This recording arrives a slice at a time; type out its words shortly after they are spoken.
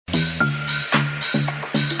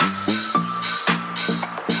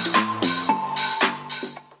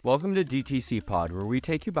Welcome to DTC Pod, where we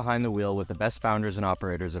take you behind the wheel with the best founders and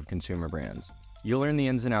operators of consumer brands. You'll learn the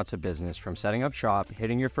ins and outs of business, from setting up shop,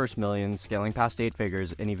 hitting your first million, scaling past 8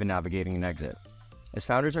 figures, and even navigating an exit. As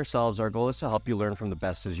founders ourselves, our goal is to help you learn from the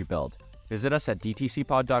best as you build. Visit us at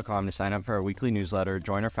dtcpod.com to sign up for our weekly newsletter,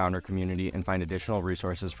 join our founder community, and find additional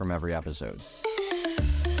resources from every episode.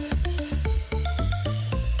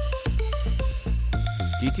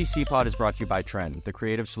 DTC Pod is brought to you by Trend, the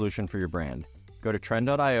creative solution for your brand. Go to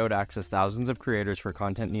trend.io to access thousands of creators for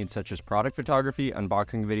content needs such as product photography,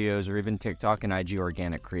 unboxing videos, or even TikTok and IG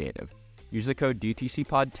organic creative. Use the code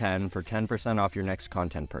DTCPod10 for 10% off your next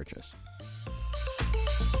content purchase.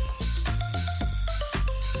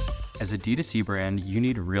 As a D2C brand, you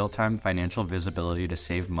need real-time financial visibility to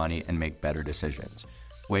save money and make better decisions.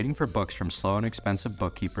 Waiting for books from slow and expensive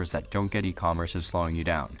bookkeepers that don't get e-commerce is slowing you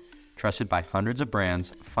down. Trusted by hundreds of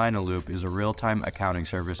brands, Finaloop is a real-time accounting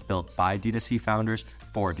service built by D2C founders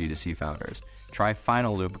for D2C founders. Try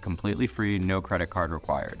Finaloop completely free, no credit card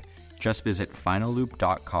required. Just visit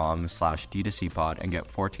finaloop.com/D2CPod and get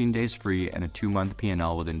 14 days free and a 2-month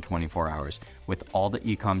P&L within 24 hours with all the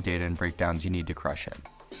e-com data and breakdowns you need to crush it.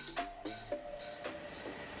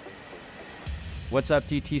 What's up,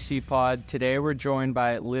 DTC Pod? Today we're joined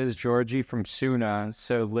by Liz Giorgi from Suna.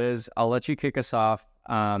 So Liz, I'll let you kick us off.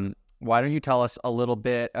 Why don't you tell us a little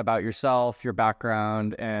bit about yourself, your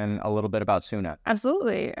background, and a little bit about Suna?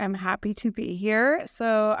 Absolutely. I'm happy to be here.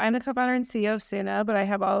 So I'm the co-founder and CEO of Suna, but I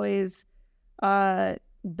have always been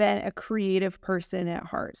a creative person at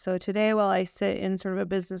heart. So today, while I sit in sort of a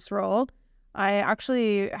business role, I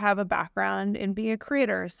actually have a background in being a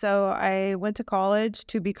creator. So I went to college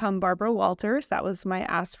to become Barbara Walters. That was my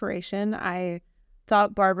aspiration. I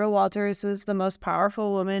thought Barbara Walters was the most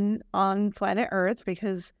powerful woman on planet Earth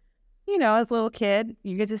because, you know, as a little kid,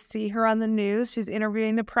 you get to see her on the news. She's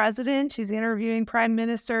interviewing the president. She's interviewing prime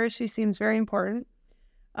ministers. She seems very important.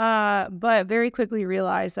 But very quickly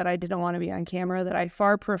realized that I didn't want to be on camera, that I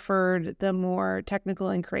far preferred the more technical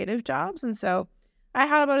and creative jobs. And so I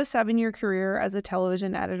had about a 7-year career as a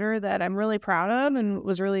television editor that I'm really proud of and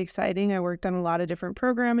was really exciting. I worked on a lot of different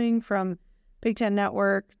programming from Big Ten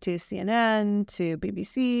Network to CNN to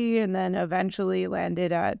BBC, and then eventually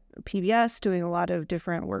landed at PBS doing a lot of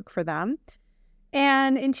different work for them.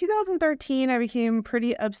 And in 2013, I became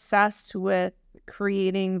pretty obsessed with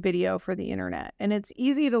creating video for the internet. And it's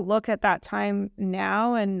easy to look at that time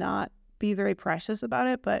now and not be very precious about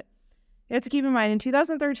it, but you have to keep in mind, in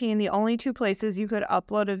 2013, the only 2 places you could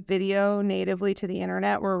upload a video natively to the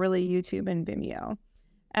internet were really YouTube and Vimeo.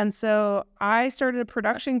 And so I started a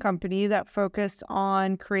production company that focused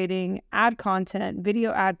on creating ad content,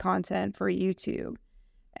 video ad content for YouTube,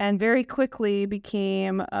 and very quickly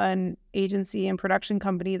became an agency and production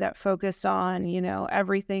company that focused on, you know,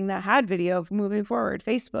 everything that had video moving forward: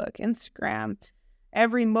 Facebook, Instagram.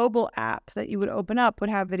 Every mobile app that you would open up would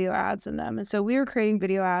have video ads in them. And so we were creating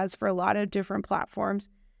video ads for a lot of different platforms.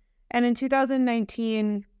 And in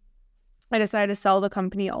 2019, I decided to sell the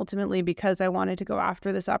company ultimately because I wanted to go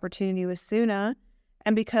after this opportunity with Suna,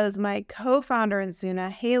 and because my co-founder in Suna,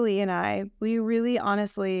 Haley, and I, we really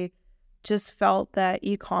honestly just felt that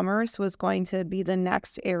e-commerce was going to be the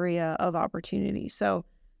next area of opportunity. So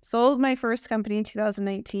sold my first company in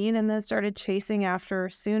 2019 and then started chasing after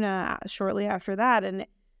Suna shortly after that. And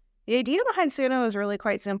the idea behind Suna was really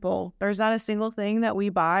quite simple. There's not a single thing that we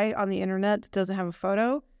buy on the internet that doesn't have a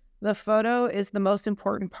photo. The photo is the most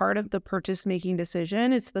important part of the purchase-making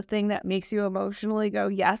decision. It's the thing that makes you emotionally go,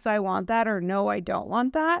 yes, I want that, or no, I don't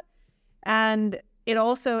want that. And it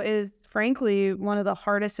also is, frankly, one of the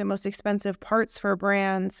hardest and most expensive parts for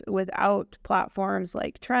brands without platforms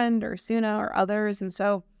like Trend or Suna or others. And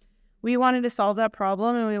so we wanted to solve that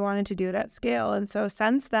problem, and we wanted to do it at scale. And so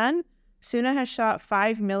since then, Suna has shot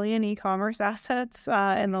 5 million e-commerce assets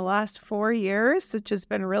in the last 4 years, which has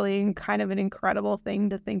been really kind of an incredible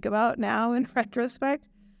thing to think about now in retrospect.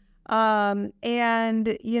 And,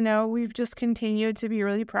 you know, we've just continued to be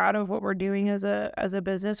really proud of what we're doing as a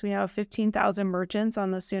business. We have 15,000 merchants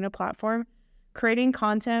on the Suna platform creating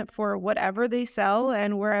content for whatever they sell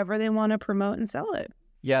and wherever they want to promote and sell it.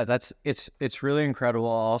 Yeah, it's really incredible.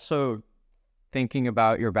 Also thinking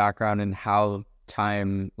about your background and how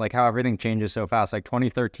how everything changes so fast. Like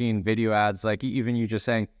 2013 video ads, like even you just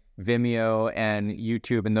saying Vimeo and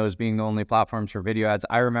YouTube and those being the only platforms for video ads.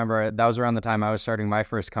 I remember that was around the time I was starting my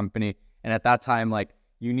first company. And at that time, like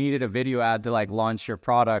you needed a video ad to like launch your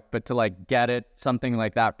product, but to like get it, something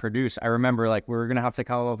like that produced. I remember like we were going to have to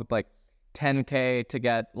come up with like $10K to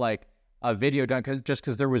get like a video done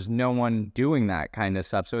because there was no one doing that kind of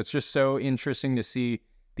stuff. So it's just so interesting to see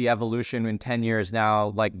the evolution in 10 years now.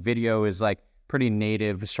 Like video is like pretty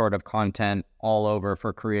native sort of content all over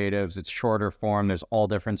for creatives. It's shorter form. There's all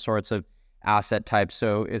different sorts of asset types.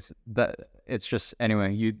 So it's just,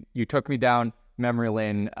 anyway, you took me down memory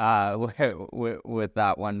lane with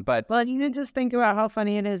that one. But well, you can just think about how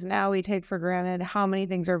funny it is now. We take for granted how many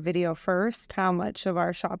things are video first, how much of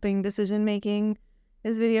our shopping decision making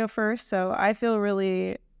is video first. So I feel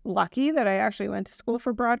really lucky that I actually went to school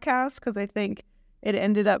for broadcast, because I think it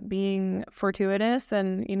ended up being fortuitous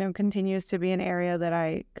and, continues to be an area that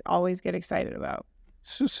I always get excited about.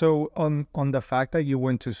 So on the fact that you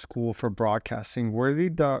went to school for broadcasting, where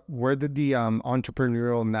did the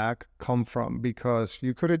entrepreneurial knack come from? Because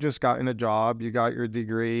you could have just gotten a job, you got your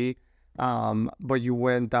degree, but you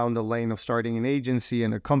went down the lane of starting an agency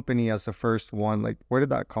and a company as the first one. Like, where did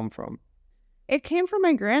that come from? It came from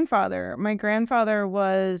my grandfather. My grandfather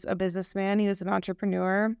was a businessman. He was an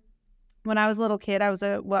entrepreneur. When I was a little kid, I was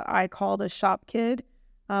what I called a shop kid.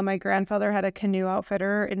 My grandfather had a canoe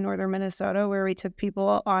outfitter in northern Minnesota where we took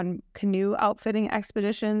people on canoe outfitting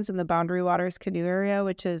expeditions in the Boundary Waters Canoe Area,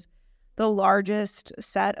 which is the largest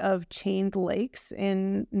set of chained lakes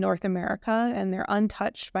in North America, and they're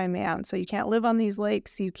untouched by man. So you can't live on these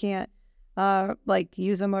lakes. You can't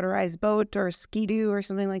use a motorized boat or ski-doo or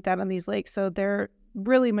something like that on these lakes. So they're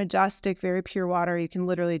really majestic, very pure water. You can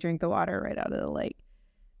literally drink the water right out of the lake.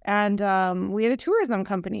 And we had a tourism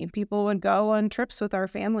company. People would go on trips with our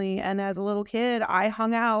family. And as a little kid, I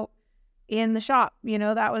hung out in the shop.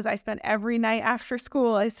 I spent every night after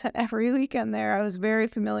school. I spent every weekend there. I was very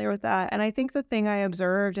familiar with that. And I think the thing I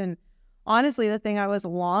observed, and honestly, the thing I was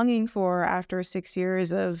longing for after 6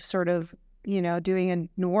 years of sort of, doing a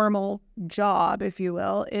normal job, if you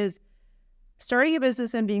will, is starting a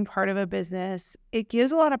business and being part of a business. It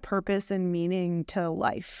gives a lot of purpose and meaning to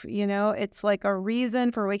life. It's like a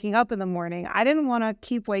reason for waking up in the morning. I didn't want to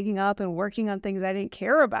keep waking up and working on things I didn't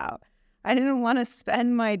care about. I didn't want to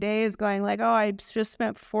spend my days going like, oh, I just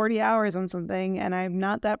spent 40 hours on something and I'm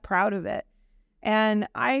not that proud of it. And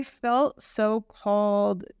I felt so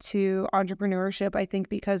called to entrepreneurship, I think,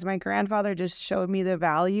 because my grandfather just showed me the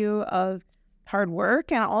value of hard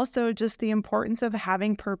work and also just the importance of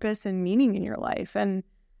having purpose and meaning in your life. And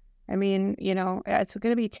I mean, it's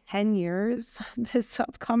going to be 10 years this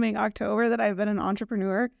upcoming October that I've been an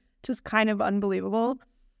entrepreneur, just kind of unbelievable.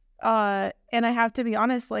 And I have to be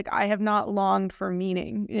honest, I have not longed for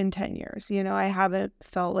meaning in 10 years. I haven't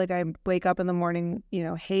felt like I wake up in the morning,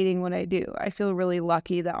 hating what I do. I feel really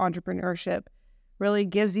lucky that entrepreneurship really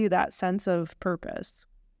gives you that sense of purpose.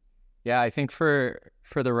 Yeah, I think for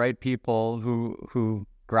the right people who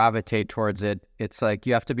gravitate towards it, it's like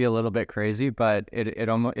you have to be a little bit crazy, but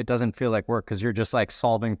it doesn't feel like work because you're just like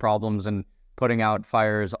solving problems and putting out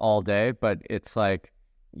fires all day. But it's like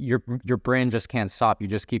your brain just can't stop. You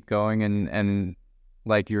just keep going, and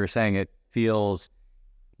like you were saying, it feels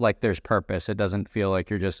like there's purpose. It doesn't feel like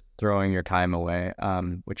you're just throwing your time away,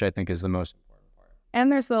 which I think is the most important part.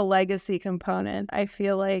 And there's the legacy component. I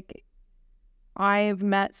feel like I've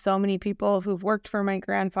met so many people who've worked for my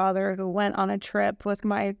grandfather, who went on a trip with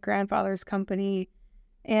my grandfather's company,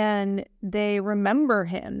 and they remember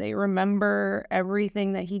him. They remember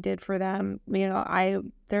everything that he did for them.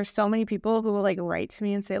 There's so many people who will write to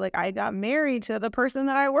me and say I got married to the person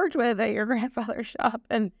that I worked with at your grandfather's shop.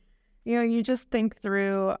 And, you just think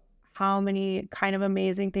through how many kind of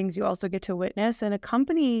amazing things you also get to witness. And a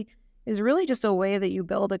company is really just a way that you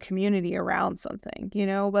build a community around something,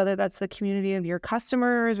 whether that's the community of your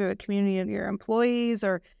customers or the community of your employees,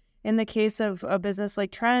 or in the case of a business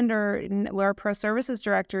like Trend or our pro services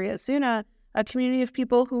directory at Suna, a community of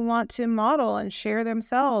people who want to model and share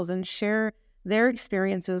themselves and share their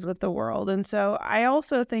experiences with the world. And so I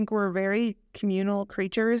also think we're very communal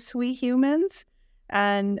creatures, we humans.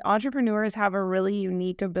 And entrepreneurs have a really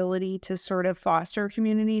unique ability to sort of foster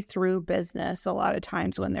community through business a lot of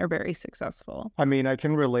times when they're very successful. I mean, I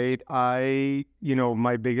can relate. My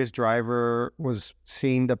biggest driver was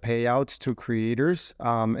seeing the payouts to creators.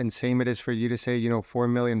 And same it is for you to say, 4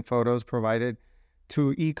 million photos provided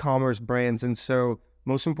to e-commerce brands. And so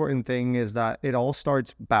most important thing is that it all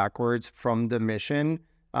starts backwards from the mission.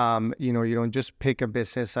 You don't just pick a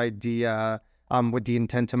business idea with the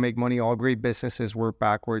intent to make money. All great businesses work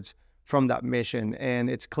backwards from that mission. And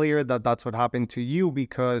it's clear that that's what happened to you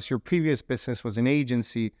because your previous business was an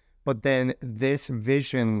agency, but then this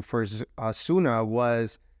vision for Suna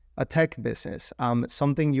was a tech business,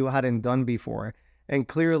 something you hadn't done before. And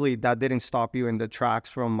clearly that didn't stop you in the tracks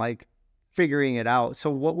from figuring it out. So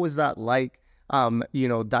what was that like,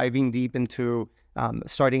 diving deep into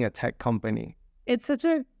starting a tech company? It's such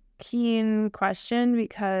a keen question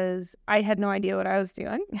because I had no idea what I was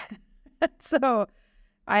doing. So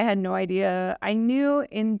I had no idea. I knew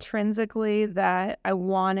intrinsically that I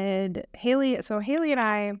wanted Haley. So Haley and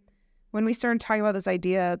I, when we started talking about this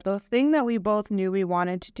idea, the thing that we both knew we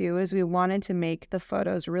wanted to do is we wanted to make the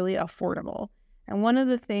photos really affordable. And one of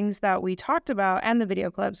the things that we talked about, and the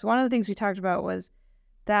video clips, one of the things we talked about was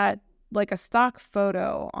that like a stock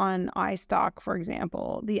photo on iStock, for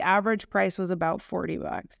example, the average price was about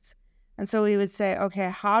 $40. And so we would say, okay,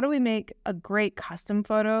 how do we make a great custom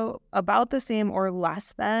photo about the same or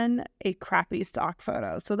less than a crappy stock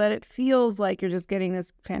photo so that it feels like you're just getting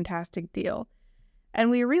this fantastic deal?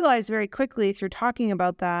 And we realized very quickly through talking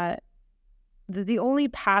about that the only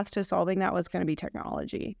path to solving that was going to be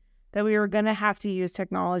technology, that we were going to have to use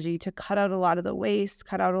technology to cut out a lot of the waste,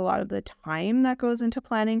 cut out a lot of the time that goes into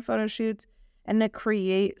planning photo shoots, and to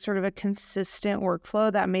create sort of a consistent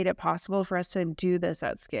workflow that made it possible for us to do this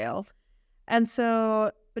at scale. And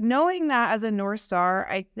so knowing that as a North Star,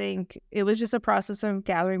 I think it was just a process of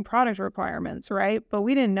gathering product requirements, right? But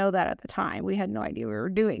we didn't know that at the time. We had no idea we were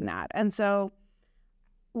doing that. And so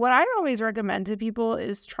what I always recommend to people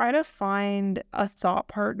is try to find a thought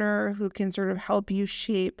partner who can sort of help you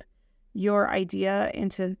shape your idea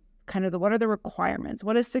into kind of what are the requirements?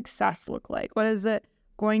 What does success look like? What is it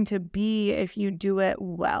going to be if you do it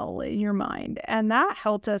well in your mind? And that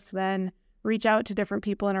helped us then reach out to different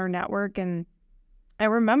people in our network. And I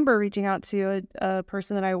remember reaching out to a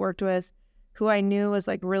person that I worked with who I knew was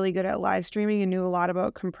like really good at live streaming and knew a lot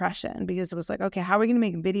about compression, because it was like, okay, how are we going to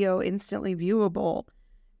make video instantly viewable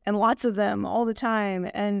and lots of them all the time?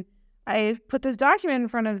 And I put this document in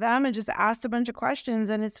front of them and just asked a bunch of questions.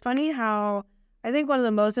 And it's funny how I think one of the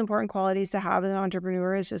most important qualities to have as an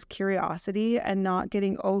entrepreneur is just curiosity and not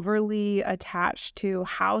getting overly attached to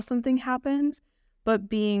how something happens, but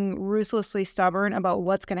being ruthlessly stubborn about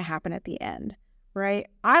what's going to happen at the end, right?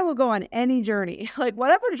 I will go on any journey, like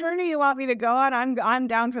whatever journey you want me to go on, I'm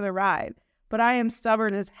down for the ride. But I am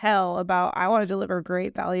stubborn as hell about I want to deliver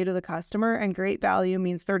great value to the customer, and great value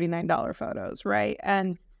means $39 photos, right?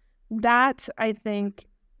 And that, I think,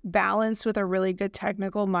 balanced with a really good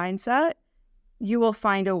technical mindset, you will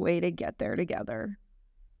find a way to get there together.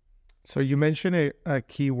 So you mentioned a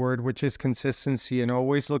key word, which is consistency, and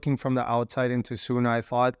always looking from the outside into Suna. I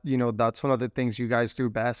thought, that's one of the things you guys do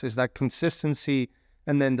best is that consistency,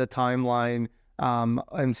 and then the timeline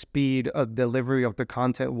and speed of delivery of the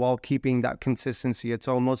content while keeping that consistency. It's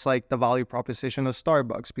almost like the value proposition of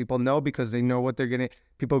Starbucks. People know because they know what they're going to,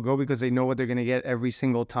 people go because they know what they're going to get every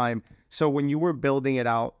single time. So when you were building it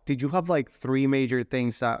out, did you have like 3 major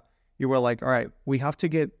things that you were like, all right, we have to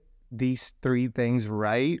get these 3 things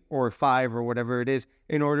right, or 5 or whatever it is,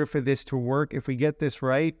 in order for this to work? If we get this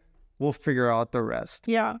right, we'll figure out the rest.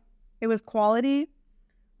 Yeah. It was quality,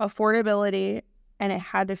 affordability, and it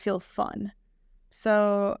had to feel fun.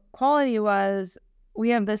 So quality was, we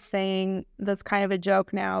have this saying that's kind of a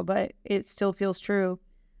joke now, but it still feels true.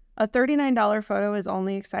 A $39 photo is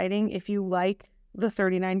only exciting if you like the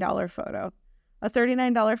 $39 photo. A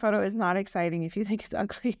 $39 photo is not exciting if you think it's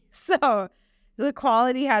ugly. So the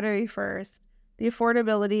quality had to be first. The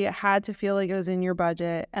affordability, it had to feel like it was in your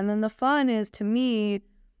budget. And then the fun is, to me,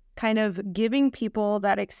 kind of giving people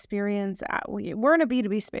that experience. We're in a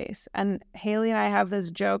B2B space, and Haley and I have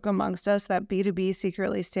this joke amongst us that B2B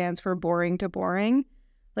secretly stands for boring to boring.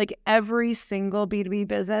 Like every single B2B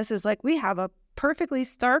business is like, we have a perfectly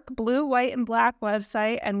stark blue, white, and black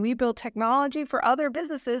website, and we build technology for other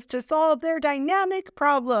businesses to solve their dynamic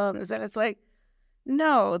problems. And it's like,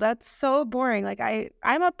 no, that's so boring. Like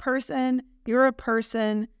I'm a person, you're a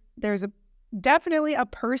person, there's definitely a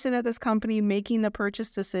person at this company making the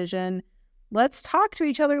purchase decision. Let's talk to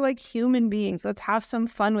each other like human beings. Let's have some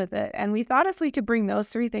fun with it. And we thought if we could bring those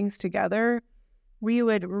 3 things together, we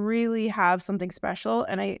would really have something special.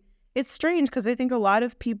 And it's strange because I think a lot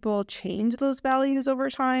of people change those values over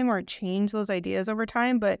time or change those ideas over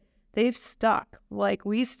time, but they've stuck. Like,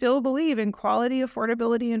 we still believe in quality,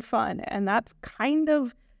 affordability, and fun. And that's kind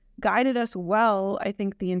of guided us well, I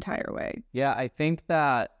think, the entire way. Yeah, I think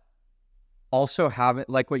that also having,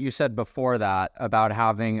 like what you said before that, about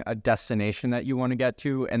having a destination that you want to get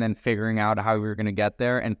to and then figuring out how you're going to get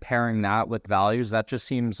there and pairing that with values, that just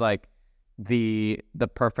seems like the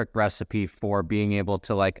perfect recipe for being able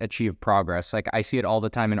to like achieve progress. Like I see it all the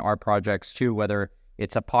time in our projects too, whether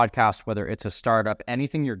it's a podcast, whether it's a startup,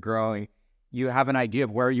 anything you're growing, you have an idea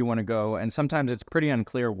of where you want to go. And sometimes it's pretty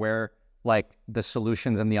unclear where like the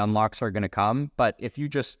solutions and the unlocks are going to come. But if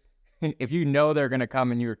you know they're going to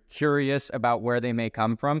come and you're curious about where they may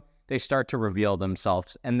come from, they start to reveal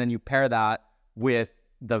themselves. And then you pair that with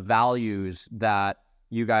the values that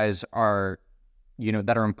you guys are,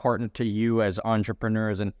 that are important to you as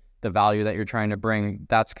entrepreneurs and the value that you're trying to bring,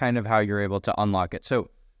 that's kind of how you're able to unlock it. So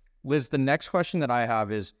Liz, the next question that I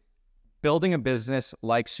have is building a business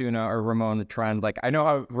like Suna or Ramon Trend. Like I know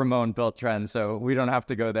how Ramon built Trend, so we don't have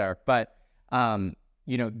to go there. But,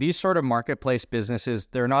 these sort of marketplace businesses,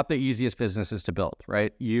 they're not the easiest businesses to build,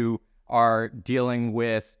 right? You are dealing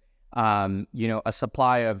with, a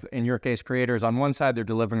supply of, in your case, creators on one side, they're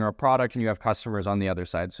delivering a product, and you have customers on the other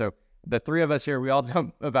side. So the three of us here, we all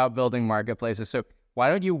know about building marketplaces. So why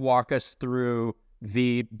don't you walk us through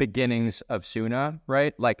the beginnings of Suna,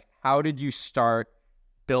 right? Like, how did you start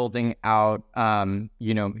building out,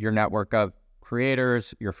 your network of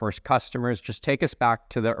creators, your first customers? Just take us back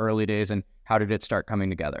to the early days and how did it start coming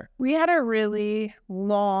together? We had a really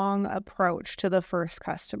long approach to the first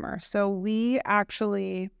customer. So we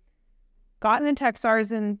actually got into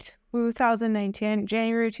Techstars in 2019,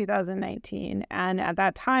 January 2019. And at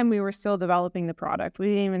that time, we were still developing the product. We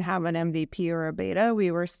didn't even have an MVP or a beta.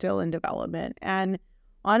 We were still in development. And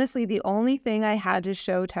honestly, the only thing I had to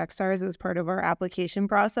show Techstars as part of our application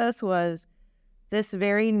process was this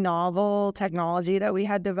very novel technology that we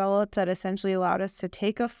had developed that essentially allowed us to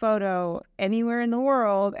take a photo anywhere in the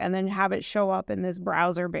world and then have it show up in this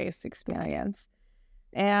browser-based experience.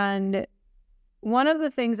 And one of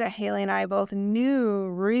the things that Haley and I both knew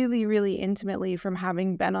really, really intimately from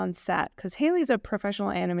having been on set, because Haley's a professional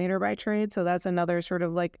animator by trade, so that's another sort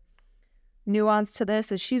of like nuance to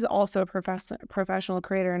this, is she's also a professional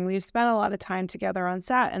creator, and we've spent a lot of time together on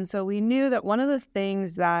set. And so we knew that one of the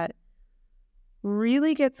things that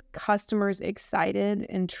really gets customers excited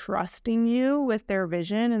and trusting you with their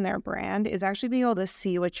vision and their brand is actually being able to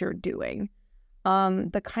see what you're doing.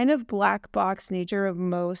 The kind of black box nature of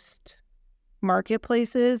most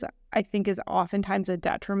marketplaces, I think, is oftentimes a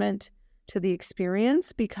detriment to the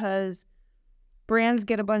experience, because brands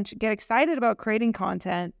get excited about creating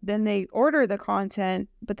content, then they order the content,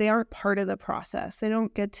 but they aren't part of the process. They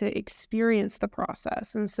don't get to experience the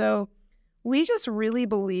process. And so we just really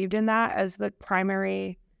believed in that as the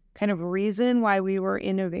primary kind of reason why we were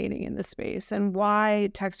innovating in the space and why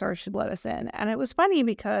Techstars should let us in. And it was funny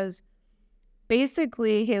because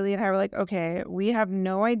basically Haley and I were like, okay, we have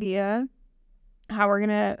no idea how we're going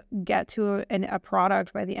to get to a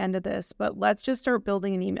product by the end of this, but let's just start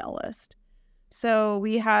building an email list. So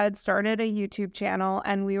we had started a YouTube channel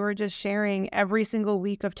and we were just sharing every single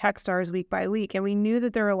week of Techstars week by week. And we knew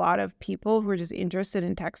that there were a lot of people who were just interested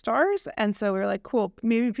in Techstars. And so we were like, cool,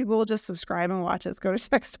 maybe people will just subscribe and watch us go to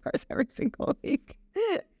Techstars every single week.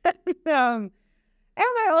 And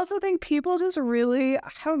I also think people just really,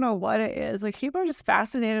 I don't know what it is. Like, people are just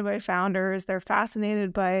fascinated by founders. They're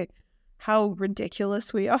fascinated by how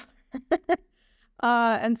ridiculous we are.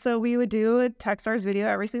 And so we would do a Techstars video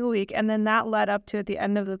every single week. And then that led up to, at the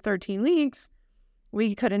end of the 13 weeks,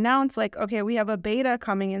 we could announce like, okay, we have a beta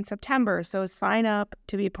coming in September. So sign up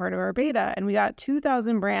to be part of our beta. And we got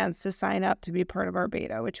 2,000 brands to sign up to be part of our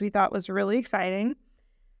beta, which we thought was really exciting.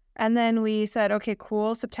 And then we said, okay,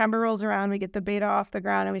 cool. September rolls around. We get the beta off the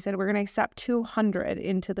ground. And we said, we're going to accept 200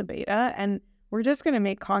 into the beta. And we're just going to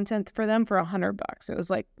make content for them for $100. It was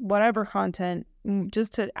like whatever content,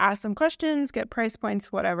 just to ask them questions, get price points,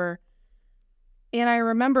 whatever. And I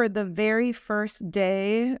remember the very first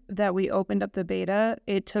day that we opened up the beta,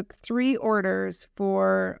 it took 3 orders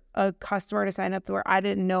for a customer to sign up where I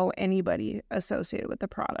didn't know anybody associated with the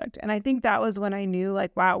product. And I think that was when I knew,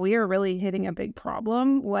 like, wow, we are really hitting a big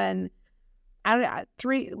problem when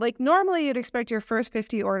normally you'd expect your first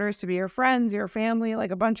 50 orders to be your friends, your family,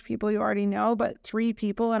 like a bunch of people you already know, but 3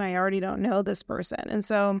 people and I already don't know this person. And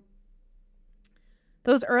so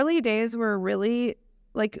those early days were really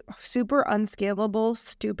like super unscalable,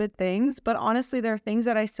 stupid things. But honestly, there are things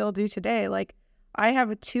that I still do today. Like, I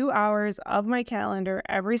have 2 hours of my calendar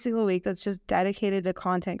every single week that's just dedicated to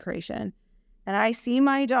content creation. And I see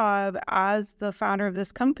my job as the founder of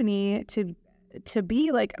this company to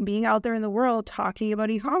be like being out there in the world, talking about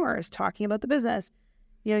e-commerce, talking about the business.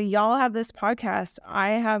 You know, y'all have this podcast.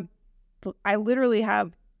 I literally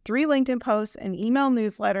have 3 LinkedIn posts, an email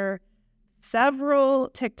newsletter, several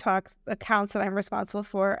TikTok accounts that I'm responsible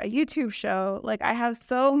for, a YouTube show. Like, I have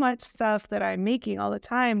so much stuff that I'm making all the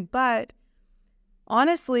time. But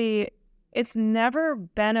honestly, it's never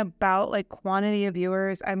been about like quantity of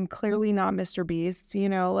viewers. I'm clearly not Mr. Beast,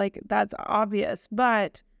 like that's obvious.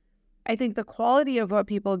 But I think the quality of what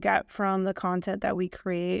people get from the content that we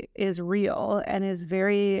create is real and is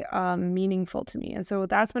very meaningful to me. And so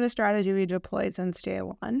that's been a strategy we deployed since day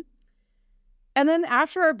one. And then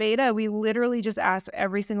after our beta, we literally just asked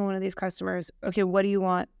every single one of these customers, okay, what do you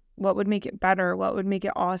want? What would make it better? What would make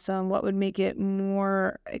it awesome? What would make it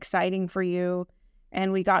more exciting for you?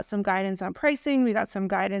 And we got some guidance on pricing. We got some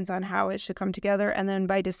guidance on how it should come together. And then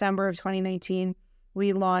by December of 2019,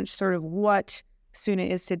 we launched sort of what Suna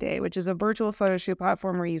is today, which is a virtual photo shoot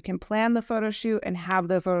platform where you can plan the photo shoot and have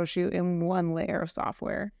the photo shoot in one layer of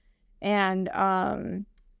software. And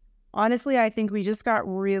honestly, I think we just got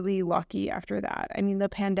really lucky after that. I mean, the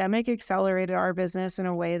pandemic accelerated our business in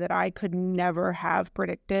a way that I could never have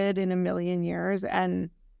predicted in a million years. And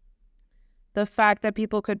the fact that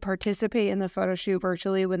people could participate in the photo shoot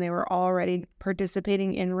virtually when they were already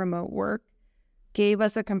participating in remote work gave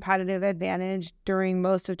us a competitive advantage during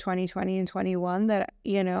most of 2020 and 21 that,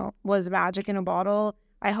 you know, was magic in a bottle.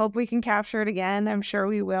 I hope we can capture it again. I'm sure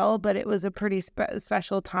we will, but it was a pretty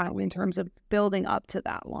special time in terms of building up to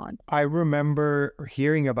that launch. I remember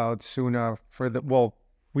hearing about Suna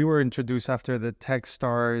we were introduced after the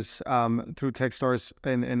Techstars, through Techstars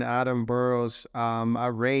and Adam Burrows'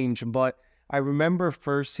 range, but I remember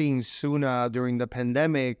first seeing Suna during the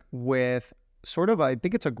pandemic with sort of, I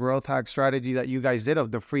think it's a growth hack strategy that you guys did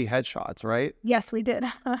of the free headshots, right? Yes, we did.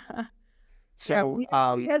 So, yeah, we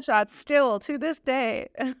have free headshots still to this day.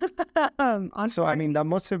 I mean, that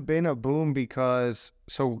must have been a boom because,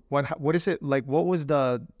 so what is it like? What was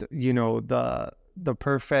the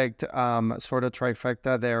perfect sort of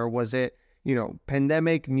trifecta there? Was it,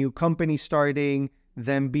 pandemic, new company starting,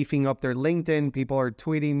 them beefing up their LinkedIn, people are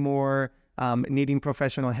tweeting more, needing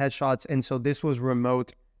professional headshots. And so this was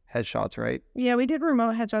remote headshots, right? Yeah, we did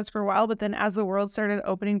remote headshots for a while, but then as the world started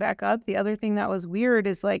opening back up, the other thing that was weird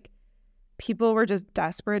is like people were just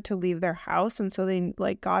desperate to leave their house. And so they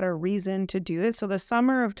got a reason to do it. So the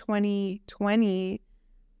summer of 2020,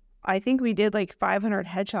 I think we did 500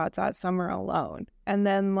 headshots that summer alone. And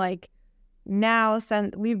then now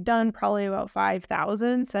since we've done probably about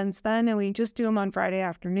 5,000 since then, and we just do them on Friday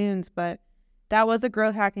afternoons. But that was a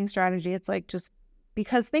growth hacking strategy. It's just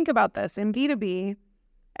because think about this in B2B,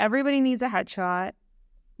 everybody needs a headshot.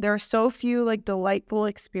 There are so few delightful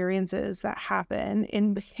experiences that happen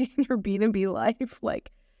in your B2B life.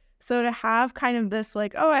 So to have kind of this I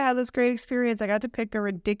had this great experience. I got to pick a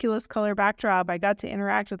ridiculous color backdrop. I got to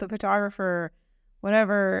interact with a photographer,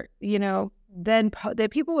 whatever, then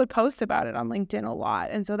people would post about it on LinkedIn a lot.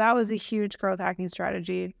 And so that was a huge growth hacking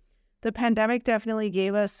strategy. The pandemic definitely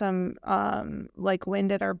gave us some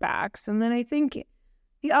wind at our backs. And then I think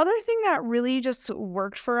the other thing that really just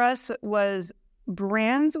worked for us was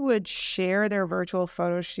brands would share their virtual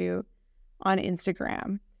photo shoot on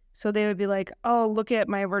Instagram. So they would be like, oh, look at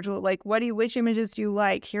my virtual, which images do you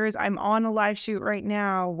like? I'm on a live shoot right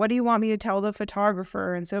now. What do you want me to tell the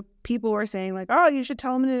photographer? And so people were saying oh, you should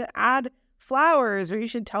tell them to add flowers, or you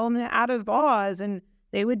should tell them to add a vase. And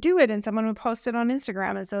they would do it and someone would post it on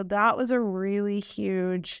Instagram. And so that was a really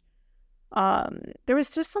huge, there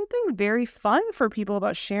was just something very fun for people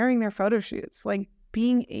about sharing their photo shoots,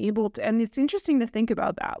 being able to, and it's interesting to think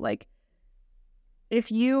about that. If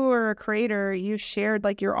you were a creator, you shared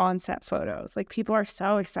your on-set photos. People are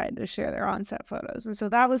so excited to share their on-set photos. And so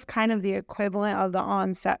that was kind of the equivalent of the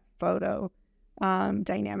on-set photo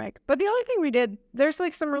dynamic. But the other thing we did, there's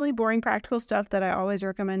some really boring practical stuff that I always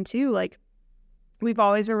recommend too. We've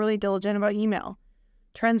always been really diligent about email.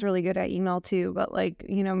 Trend's really good at email too, but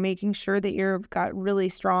making sure that you've got really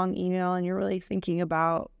strong email and you're really thinking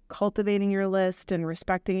about cultivating your list and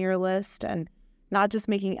respecting your list and not just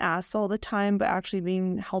making asks all the time, but actually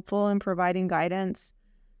being helpful and providing guidance.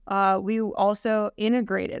 We also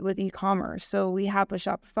integrated with e-commerce. So we have a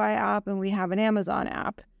Shopify app and we have an Amazon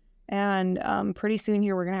app. And pretty soon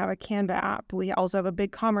here, we're going to have a Canva app. We also have a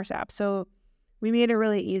BigCommerce app. So we made it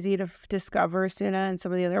really easy to discover Suna and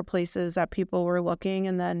some of the other places that people were looking.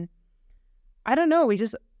 And then, I don't know, we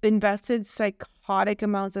just invested psychotic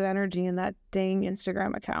amounts of energy in that dang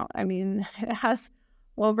Instagram account. I mean, it has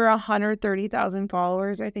over 130,000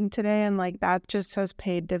 followers, I think, today. And that just has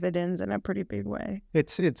paid dividends in a pretty big way.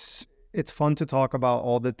 It's fun to talk about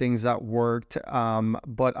all the things that worked.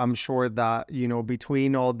 But I'm sure that,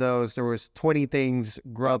 between all those, there was 20 things,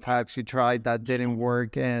 growth hacks you tried that didn't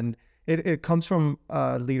work. And it comes from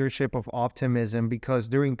leadership of optimism, because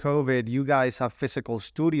during COVID, you guys have physical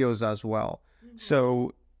studios as well. Mm-hmm.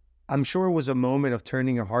 So I'm sure it was a moment of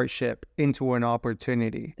turning a hardship into an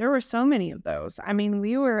opportunity. There were so many of those. I mean,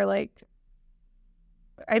 we were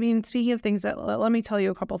speaking of things that, let me tell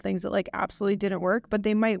you a couple things that absolutely didn't work, but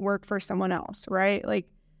they might work for someone else, right?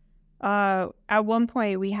 At one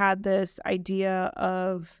point we had this idea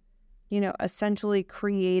of, essentially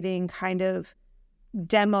creating kind of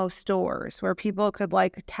demo stores where people could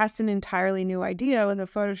test an entirely new idea with a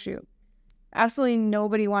photo shoot. Absolutely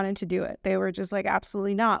nobody wanted to do it. They were just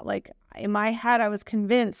absolutely not. in my head, I was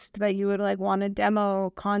convinced that you would like want to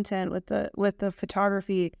demo content with the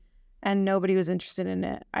photography, and nobody was interested in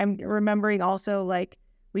it. I'm remembering also like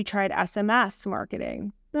we tried SMS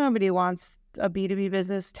marketing. Nobody wants a B2B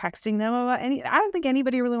business texting them about I don't think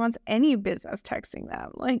anybody really wants any business texting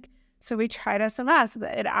them. Like, so we tried SMS.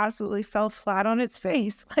 It absolutely fell flat on its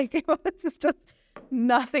face. Like, it was just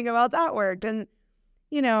nothing about that worked. And,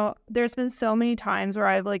 you know, there's been so many times where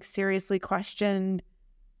I've like seriously questioned,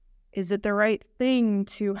 is it the right thing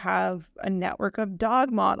to have a network of dog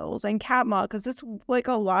models and cat models? Because it's like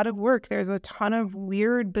a lot of work. There's a ton of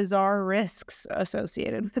weird, bizarre risks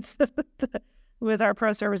associated with our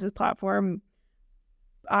pro services platform.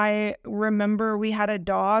 I remember we had a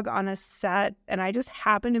dog on a set, and I just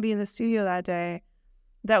happened to be in the studio that day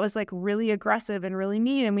that was like really aggressive and really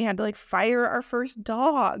mean, and we had to like fire our first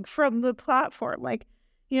dog from the platform. Like,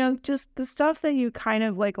 you know, just the stuff that you kind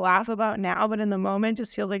of like laugh about now, but in the moment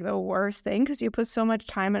just feels like the worst thing because you put so much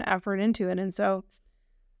time and effort into it. And so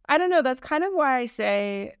I don't know, that's kind of why I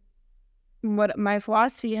say what my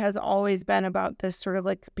philosophy has always been about this sort of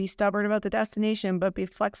like be stubborn about the destination, but be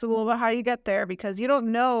flexible about how you get there, because you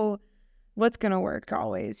don't know what's going to work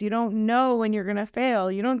always. You don't know when you're going to fail.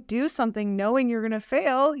 You don't do something knowing you're going to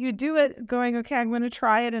fail. You do it going, okay, I'm going to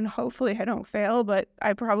try it and hopefully I don't fail, but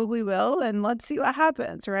I probably will. And let's see what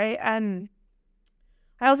happens, right? And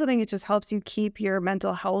I also think it just helps you keep your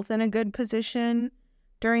mental health in a good position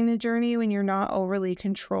during the journey when you're not overly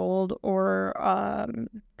controlled or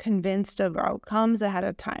convinced of outcomes ahead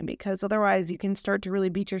of time, because otherwise you can start to really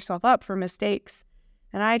beat yourself up for mistakes.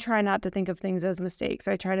 And I try not to think of things as mistakes.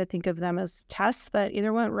 I try to think of them as tests that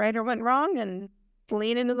either went right or went wrong, and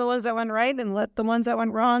lean into the ones that went right and let the ones that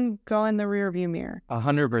went wrong go in the rearview mirror.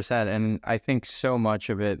 100%. And I think so much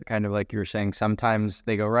of it, kind of like you were saying, sometimes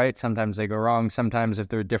they go right, sometimes they go wrong. Sometimes if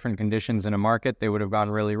there are different conditions in a market, they would have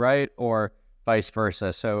gone really right, or vice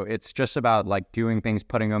versa. So it's just about like doing things,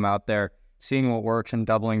 putting them out there, seeing what works and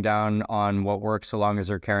doubling down on what works so long as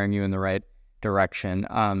they're carrying you in the right direction.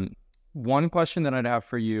 One question that I'd have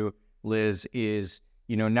for you, Liz, is,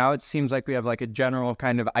 you know, now it seems like we have like a general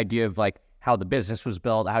kind of idea of like how the business was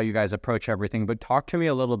built, how you guys approach everything, but talk to me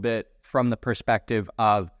a little bit from the perspective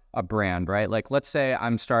of a brand, right? Like, let's say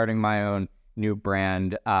I'm starting my own new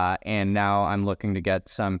brand and now I'm looking to get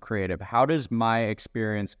some creative. How does my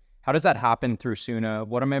experience, how does that happen through Suna?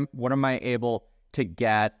 What am I able to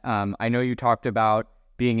get? I know you talked about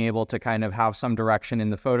being able to kind of have some direction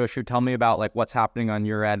in the photo shoot. Tell me about like what's happening on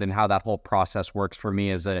your end and how that whole process works for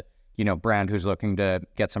me as a, you know, brand who's looking to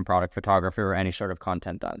get some product photography or any sort of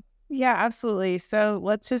content done. Yeah, absolutely. So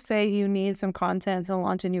let's just say you need some content to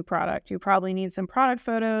launch a new product. You probably need some product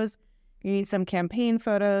photos. You need some campaign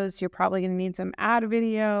photos. You're probably going to need some ad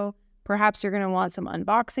video. Perhaps you're going to want some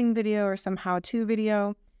unboxing video or some how-to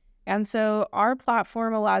video. And so our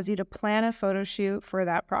platform allows you to plan a photo shoot for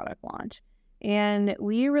that product launch. And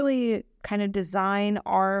we really kind of design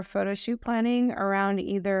our photo shoot planning around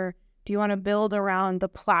either, do you want to build around the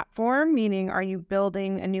platform? Meaning, are you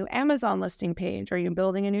building a new Amazon listing page? Are you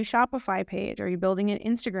building a new Shopify page? Are you building an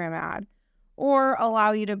Instagram ad? Or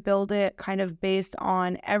allow you to build it kind of based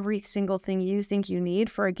on every single thing you think you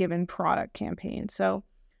need for a given product campaign. So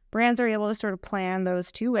brands are able to sort of plan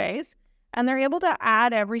those two ways, and they're able to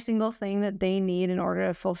add every single thing that they need in order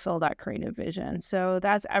to fulfill that creative vision. So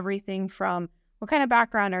that's everything from, what kind of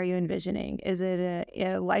background are you envisioning? Is it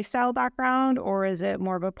a lifestyle background, or is it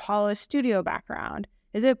more of a polished studio background?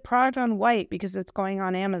 Is it product on white because it's going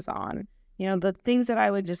on Amazon? You know, the things that I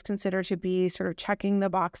would just consider to be sort of checking the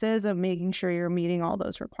boxes of making sure you're meeting all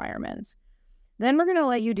those requirements. Then we're going to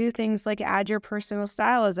let you do things like add your personal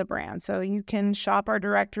style as a brand. So you can shop our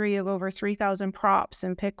directory of over 3,000 props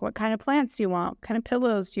and pick what kind of plants you want, what kind of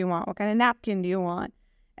pillows do you want, what kind of napkin do you want.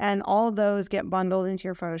 And all of those get bundled into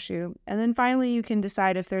your photo shoot. And then finally, you can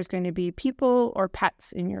decide if there's going to be people or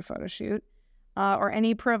pets in your photo shoot, or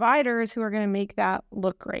any providers who are going to make that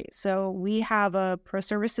look great. So we have a pro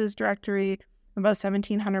services directory, about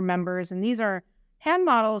 1,700 members, and these are hand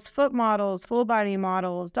models, foot models, full body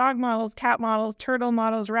models, dog models, cat models, turtle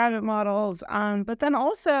models, rabbit models. But then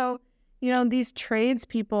also, you know, these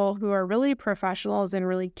tradespeople who are really professionals in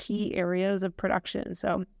really key areas of production.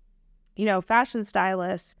 So, you know, fashion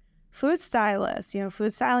stylists, food stylists, you know,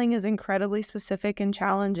 food styling is incredibly specific and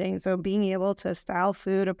challenging. So being able to style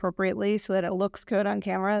food appropriately so that it looks good on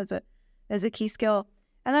camera is a key skill.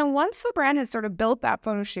 And then once the brand has sort of built that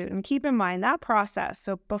photo shoot, and keep in mind that process.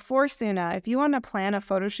 So before Suna, if you want to plan a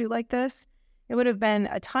photo shoot like this, it would have been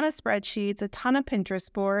a ton of spreadsheets, a ton of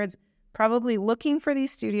Pinterest boards, probably looking for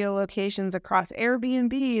these studio locations across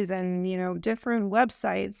Airbnbs and, you know, different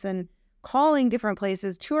websites, and calling different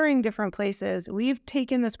places, touring different places. We've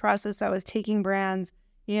taken this process that was taking brands,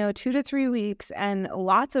 2 to 3 weeks and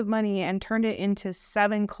lots of money and turned it into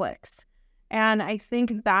 7 clicks. And I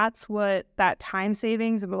think that's what that time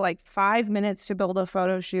savings of like 5 minutes to build a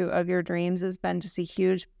photo shoot of your dreams has been just a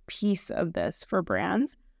huge piece of this for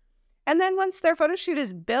brands. And then once their photo shoot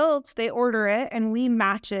is built, they order it and we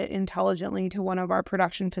match it intelligently to one of our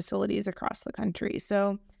production facilities across the country.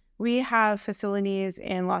 So we have facilities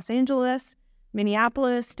in Los Angeles,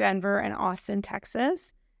 Minneapolis, Denver, and Austin,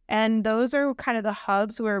 Texas. And those are kind of the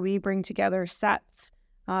hubs where we bring together sets,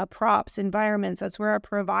 props, environments. That's where our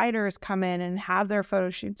providers come in and have their photo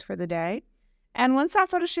shoots for the day. And once that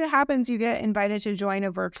photo shoot happens, you get invited to join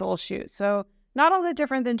a virtual shoot. So not all that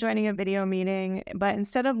different than joining a video meeting, but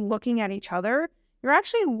instead of looking at each other, you're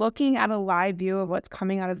actually looking at a live view of what's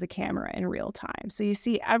coming out of the camera in real time. So you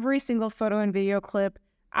see every single photo and video clip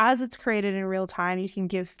as it's created in real time. You can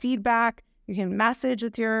give feedback. You can message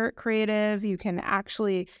with your creative. You can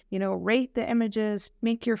actually, rate the images,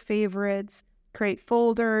 make your favorites, create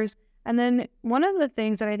folders. And then one of the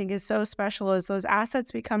things that I think is so special is those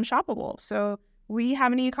assets become shoppable. So we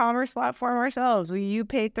have an e-commerce platform ourselves. You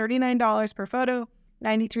pay $39 per photo,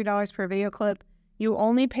 $93 per video clip. You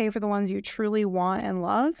only pay for the ones you truly want and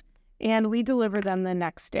love, and we deliver them the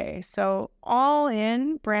next day. So all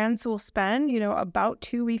in, brands will spend, about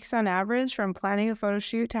 2 weeks on average from planning a photo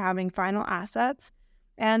shoot to having final assets,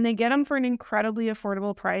 and they get them for an incredibly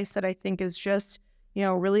affordable price that I think is just,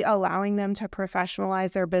 really allowing them to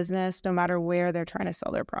professionalize their business no matter where they're trying to sell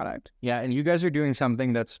their product. Yeah, and you guys are doing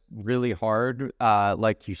something that's really hard,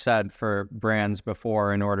 like you said, for brands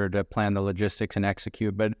before in order to plan the logistics and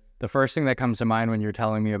execute. But the first thing that comes to mind when you're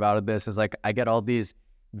telling me about this is like I get all these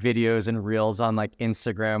videos and reels on like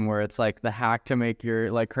Instagram where it's like the hack to make your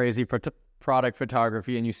like crazy product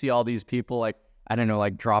photography, and you see all these people like, I don't know,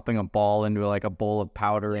 like dropping a ball into like a bowl of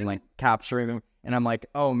powder and like capturing them. And I'm like,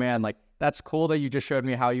 oh man, like that's cool that you just showed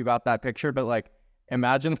me how you got that picture, but like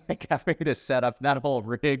imagine like having to set up that whole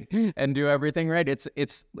rig and do everything right.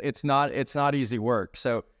 It's not easy work.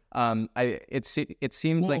 So it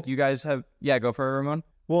seems like you guys have, go for it, Ramon.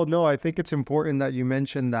 Well, no, I think it's important that you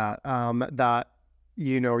mentioned that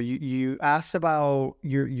you asked about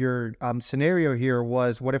your scenario here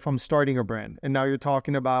was, what if I'm starting a brand? And now you're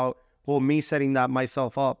talking about, well, me setting that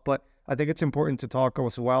myself up. But I think it's important to talk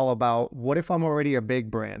as well about, what if I'm already a big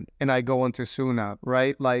brand and I go into Suna,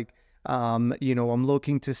 right? Like, I'm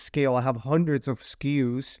looking to scale. I have hundreds of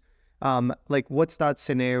SKUs. Like, what's that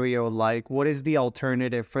scenario like? What is the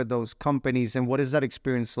alternative for those companies? And what does that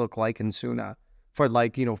experience look like in Suna for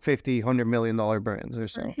like, $50, $100 million brands or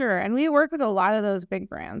so? Sure. And we work with a lot of those big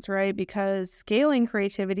brands, right? Because scaling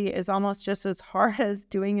creativity is almost just as hard as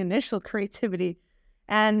doing initial creativity.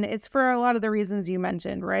 And it's for a lot of the reasons you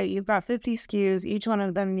mentioned, right? You've got 50 SKUs. Each one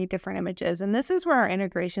of them need different images. And this is where our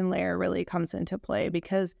integration layer really comes into play,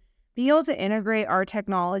 because being able to integrate our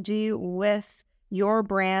technology with your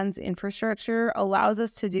brand's infrastructure allows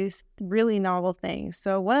us to do really novel things.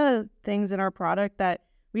 So one of the things in our product that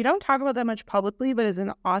we don't talk about that much publicly, but is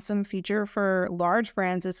an awesome feature for large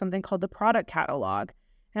brands, is something called the product catalog.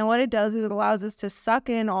 And what it does is it allows us to suck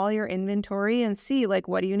in all your inventory and see, like,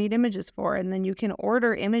 what do you need images for? And then you can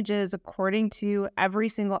order images according to every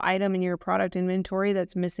single item in your product inventory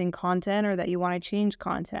that's missing content or that you want to change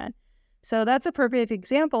content. So that's a perfect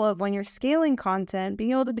example of when you're scaling content,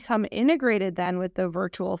 being able to become integrated then with the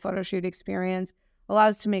virtual photo shoot experience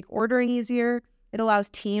allows to make ordering easier. It allows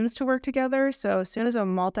teams to work together. So as soon as a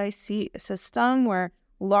multi-seat system where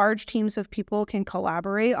large teams of people can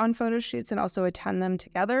collaborate on photo shoots and also attend them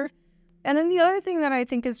together. And then the other thing that I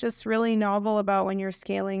think is just really novel about when you're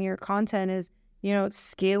scaling your content is,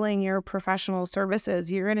 scaling your professional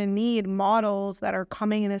services. You're going to need models that are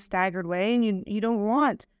coming in a staggered way, and you don't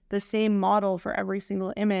want the same model for every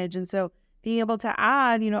single image. And so being able to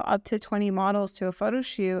add, up to 20 models to a photo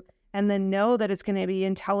shoot, and then know that it's going to be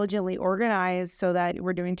intelligently organized so that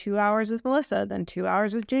we're doing 2 hours with Melissa, then 2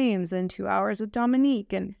 hours with James, then 2 hours with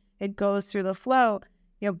Dominique, and it goes through the flow.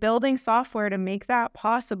 Building software to make that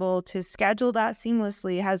possible, to schedule that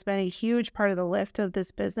seamlessly, has been a huge part of the lift of this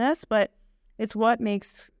business, but it's what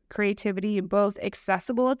makes creativity both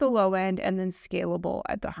accessible at the low end and then scalable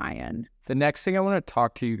at the high end. The next thing I want to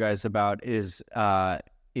talk to you guys about is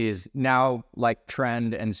now like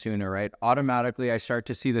Trend and Suna, right? Automatically, I start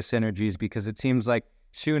to see the synergies, because it seems like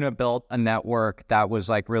Suna built a network that was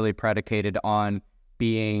like really predicated on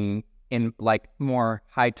being in like more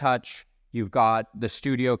high touch. You've got the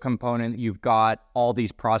studio component. You've got all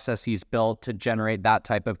these processes built to generate that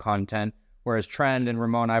type of content. Whereas Trend and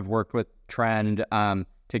Ramon, I've worked with Trend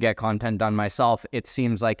to get content done myself. It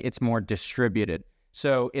seems like it's more distributed.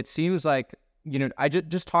 So it seems like, I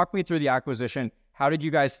just talk me through the acquisition. How did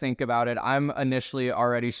you guys think about it? I'm initially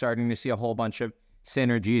already starting to see a whole bunch of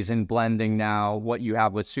synergies and blending now, what you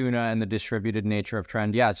have with Suna and the distributed nature of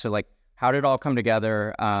Trend. Yeah. So like, how did it all come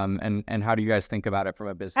together? And how do you guys think about it from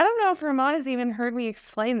a business? I don't know if Ramon has even heard me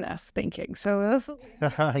explain this thinking. So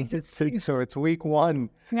I think so. It's week 1.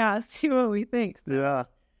 yeah, see what we think. Yeah.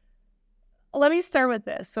 Let me start with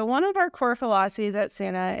this. So one of our core philosophies at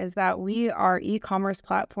Suna is that we are e-commerce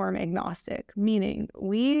platform agnostic, meaning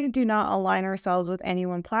we do not align ourselves with any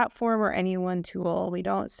one platform or any one tool. We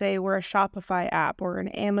don't say we're a Shopify app or an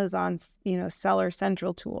Amazon, seller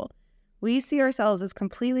central tool. We see ourselves as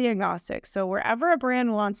completely agnostic. So wherever a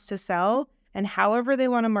brand wants to sell and however they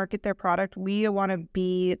want to market their product, we want to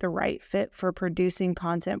be the right fit for producing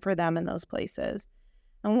content for them in those places.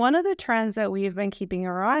 And one of the trends that we've been keeping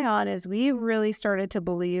our eye on is we've really started to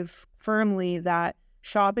believe firmly that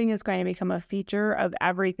shopping is going to become a feature of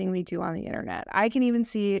everything we do on the internet. I can even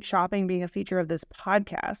see shopping being a feature of this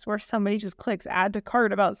podcast where somebody just clicks add to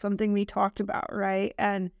cart about something we talked about, right?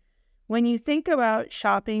 And when you think about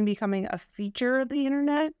shopping becoming a feature of the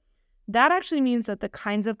internet, that actually means that the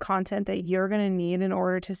kinds of content that you're going to need in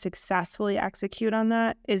order to successfully execute on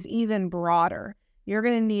that is even broader. You're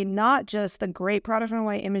going to need not just the great product on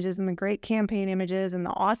white images and the great campaign images and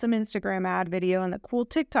the awesome Instagram ad video and the cool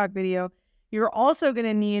TikTok video. You're also going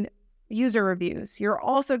to need user reviews. You're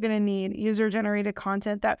also going to need user-generated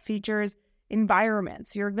content that features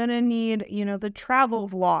environments. You're going to need, the travel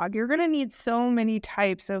vlog. You're going to need so many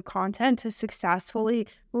types of content to successfully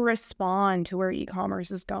respond to where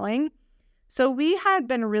e-commerce is going. So we had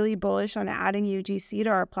been really bullish on adding UGC to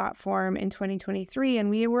our platform in 2023, and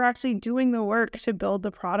we were actually doing the work to build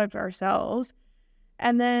the product ourselves.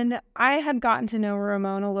 And then I had gotten to know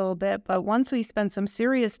Ramon a little bit, but once we spent some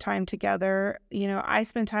serious time together, I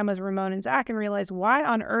spent time with Ramon and Zach and realized, why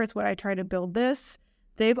on earth would I try to build this?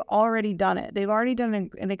 They've already done it. They've already done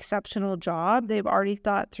an exceptional job. They've already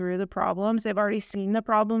thought through the problems. They've already seen the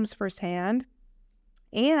problems firsthand.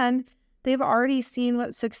 And they've already seen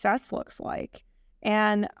what success looks like.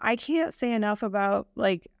 And I can't say enough about,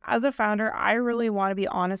 as a founder, I really want to be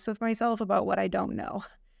honest with myself about what I don't know.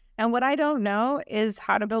 And what I don't know is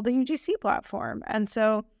how to build a UGC platform. And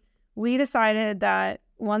so we decided that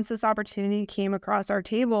once this opportunity came across our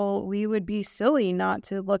table, we would be silly not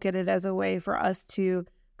to look at it as a way for us to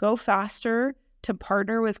go faster, to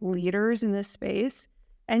partner with leaders in this space.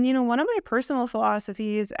 And, one of my personal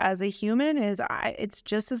philosophies as a human is it's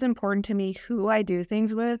just as important to me who I do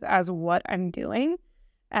things with as what I'm doing.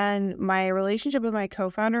 And my relationship with my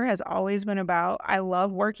co-founder has always been about, I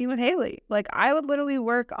love working with Haley. I would literally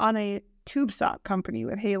work on a tube sock company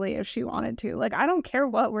with Haley if she wanted to. I don't care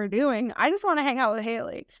what we're doing. I just want to hang out with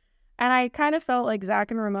Haley. And I kind of felt like Zach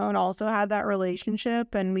and Ramon also had that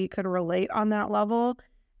relationship and we could relate on that level.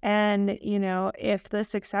 And, if the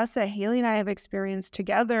success that Haley and I have experienced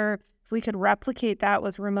together, if we could replicate that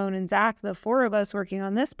with Ramon and Zach, the 4 of us working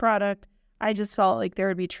on this product, I just felt like there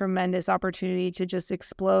would be tremendous opportunity to just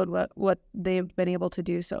explode what they've been able to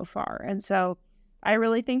do so far. And so I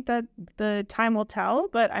really think that the time will tell,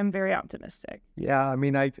 but I'm very optimistic. Yeah, I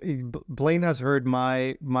mean, Blaine has heard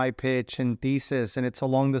my pitch and thesis, and it's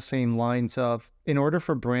along the same lines of, in order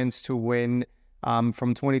for brands to win,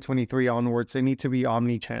 from 2023 onwards, they need to be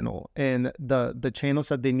omni-channel, and the channels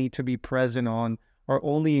that they need to be present on are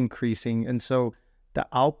only increasing. And so the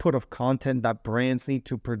output of content that brands need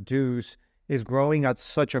to produce is growing at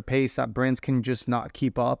such a pace that brands can just not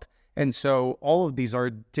keep up. And so all of these are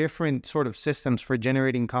different sort of systems for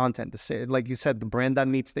generating content. Like you said, the brand that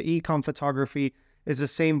needs the e-com photography is the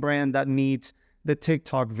same brand that needs the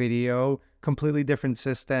TikTok video, completely different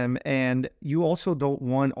system. And you also don't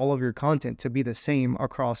want all of your content to be the same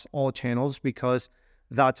across all channels because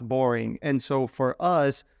that's boring. And so for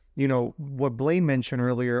us, what Blaine mentioned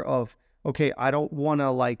earlier of, okay, I don't want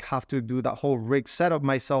to have to do that whole rig setup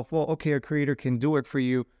myself. Well, okay, a creator can do it for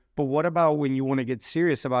you. But what about when you want to get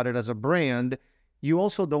serious about it as a brand? You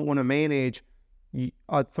also don't want to manage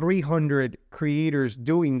 300 creators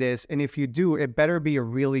doing this. And if you do, it better be a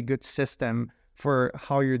really good system for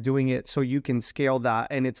how you're doing it so you can scale that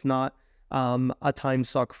and it's not a time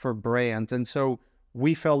suck for brands. And so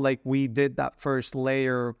we felt like we did that first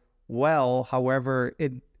layer well. However,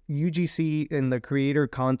 UGC in the creator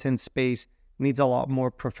content space needs a lot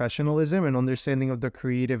more professionalism and understanding of the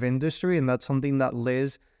creative industry. And that's something that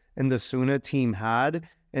Liz and the Suna team had.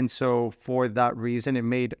 And so for that reason, it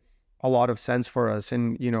made a lot of sense for us.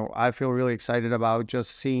 And, I feel really excited about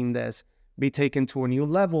just seeing this be taken to a new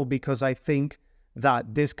level because I think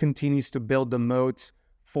that this continues to build the moats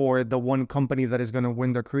for the one company that is going to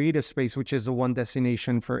win the creative space, which is the one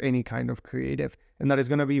destination for any kind of creative. And that is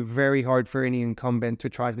going to be very hard for any incumbent to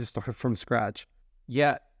try to start from scratch.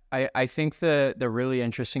 Yeah, I think the really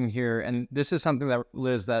interesting here, and this is something that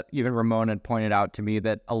Liz, that even Ramon had pointed out to me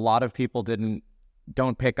that a lot of people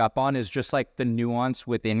don't pick up on, is just like the nuance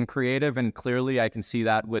within creative. And clearly I can see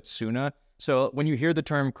that with Suna. So when you hear the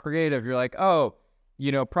term creative, you're like, oh,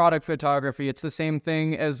 product photography, it's the same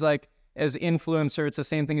thing as influencer, it's the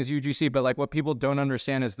same thing as UGC. But like what people don't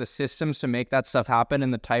understand is the systems to make that stuff happen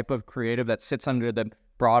and the type of creative that sits under the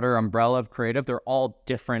broader umbrella of creative. They're all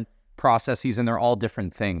different processes and they're all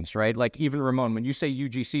different things, right? Like even Ramon, when you say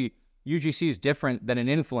UGC is different than an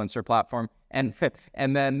influencer platform. And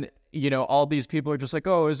then, all these people are just like,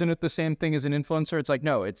 oh, isn't it the same thing as an influencer? It's like,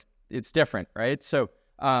 no, it's different, right? So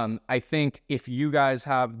I think if you guys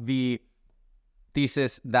have the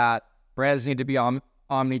thesis that brands need to be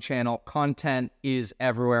omni-channel, content is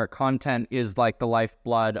everywhere. Content is like the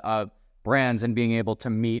lifeblood of brands and being able to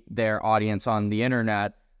meet their audience on the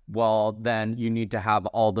internet. Well, then you need to have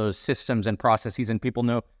all those systems and processes and people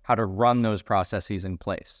know how to run those processes in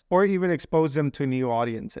place. Or even expose them to new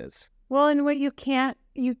audiences. Well, and what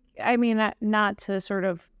not to sort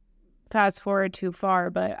of fast forward too far,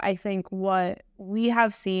 but I think what we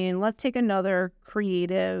have seen, let's take another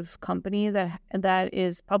creative company that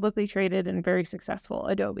is publicly traded and very successful,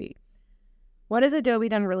 Adobe. What has Adobe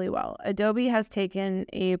done really well? Adobe has taken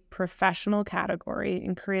a professional category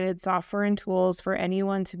and created software and tools for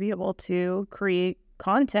anyone to be able to create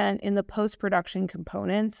content in the post-production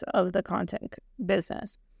components of the content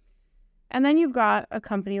business. And then you've got a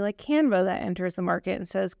company like Canva that enters the market and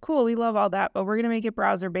says, cool, we love all that, but we're going to make it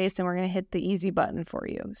browser-based and we're going to hit the easy button for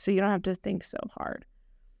you so you don't have to think so hard.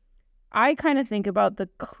 I kind of think about the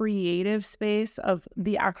creative space of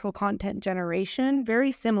the actual content generation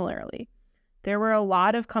very similarly. There were a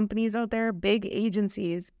lot of companies out there, big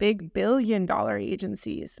agencies, big billion-dollar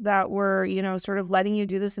agencies that were, sort of letting you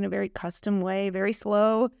do this in a very custom way, very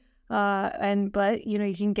slow, but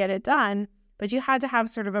you can get it done. But you had to have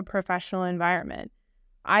sort of a professional environment.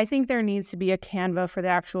 I think there needs to be a Canva for the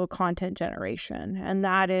actual content generation. And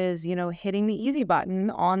that is, hitting the easy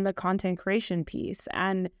button on the content creation piece.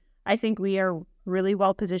 And I think we are really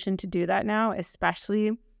well positioned to do that now,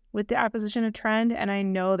 especially with the acquisition of Trend. And I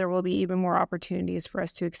know there will be even more opportunities for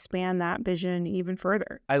us to expand that vision even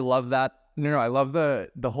further. I love that. I love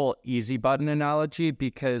the whole easy button analogy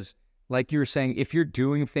because like you were saying, if you're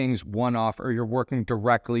doing things one-off or you're working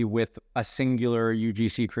directly with a singular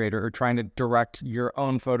UGC creator or trying to direct your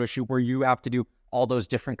own photo shoot where you have to do all those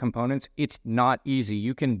different components, it's not easy.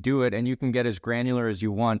 You can do it and you can get as granular as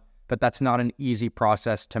you want, but that's not an easy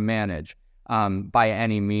process to manage by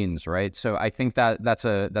any means, right? So I think that's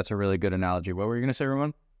a really good analogy. What were you going to say,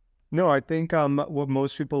 Ramon? No, I think what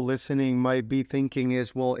most people listening might be thinking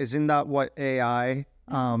is, well, isn't that what AI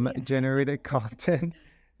generated content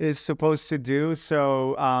is supposed to do?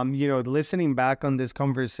 So, listening back on this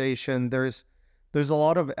conversation, there's a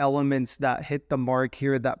lot of elements that hit the mark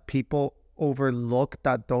here that people overlook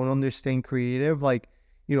that don't understand creative. Like,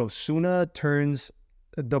 Suna turns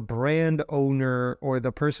the brand owner or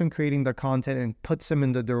the person creating the content and puts them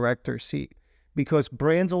in the director's seat because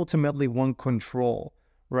brands ultimately want control,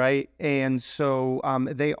 right? And so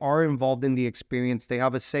they are involved in the experience. They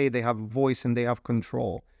have a say, they have a voice, and they have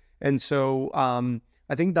control. And so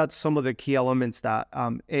I think that's some of the key elements that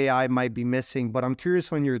AI might be missing. But I'm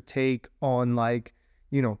curious on your take on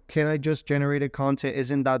can I just generate a content?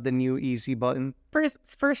 Isn't that the new easy button?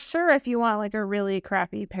 For sure, if you want a really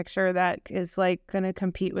crappy picture that is going to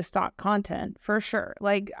compete with stock content, for sure.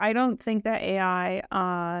 I don't think that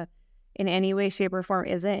AI in any way, shape, or form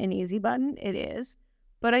isn't an easy button. It is.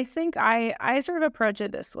 But I think I sort of approach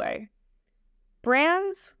it this way.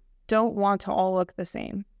 Brands don't want to all look the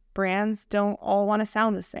same. Brands don't all want to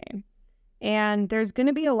sound the same. And there's going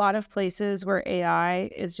to be a lot of places where AI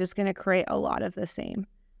is just going to create a lot of the same.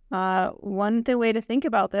 One way to think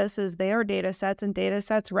about this is they are data sets, and data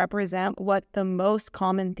sets represent what the most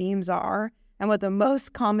common themes are and what the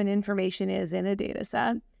most common information is in a data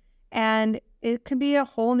set. And it can be a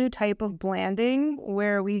whole new type of blanding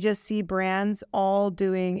where we just see brands all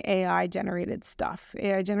doing AI-generated stuff,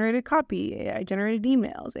 AI-generated copy, AI-generated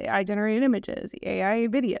emails, AI-generated images, AI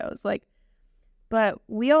videos, But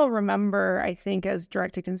we all remember, I think, as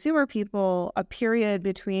direct-to-consumer people, a period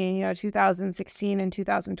between 2016 and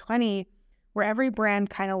 2020 where every brand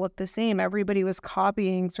kind of looked the same. Everybody was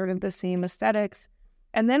copying sort of the same aesthetics.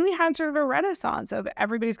 And then we had sort of a renaissance of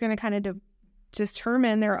everybody's going to kind of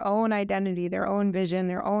determine their own identity, their own vision,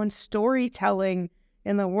 their own storytelling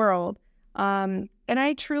in the world. And And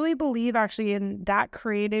I truly believe actually in that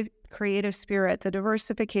creative spirit, the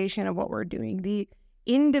diversification of what we're doing, the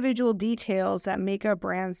individual details that make a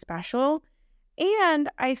brand special. And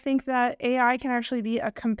I think that AI can actually be a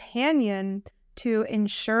companion to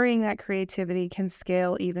ensuring that creativity can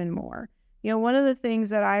scale even more. One of the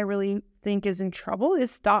things that I really think is in trouble is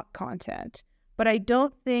stock content, but I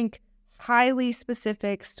don't think highly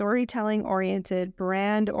specific, storytelling-oriented,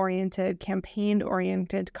 brand-oriented,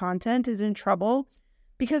 campaign-oriented content is in trouble,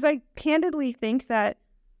 because I candidly think that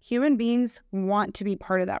human beings want to be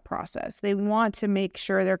part of that process. They want to make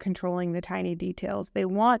sure they're controlling the tiny details. They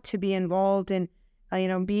want to be involved in,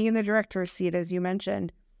 being in the director's seat, as you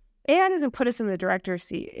mentioned. AI doesn't put us in the director's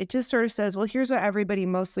seat. It just sort of says, well, here's what everybody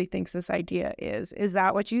mostly thinks this idea is. Is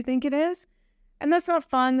that what you think it is? And that's not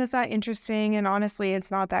fun. That's not interesting. And honestly,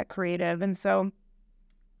 it's not that creative. And so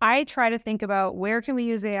I try to think about where can we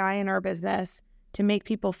use AI in our business to make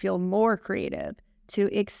people feel more creative, to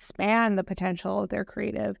expand the potential of their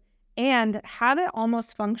creative, and have it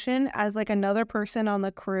almost function as like another person on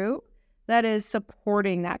the crew that is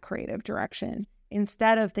supporting that creative direction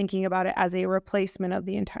instead of thinking about it as a replacement of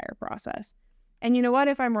the entire process. And you know what?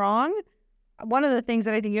 If I'm wrong, one of the things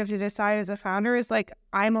that I think you have to decide as a founder is like,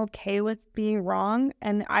 I'm okay with being wrong,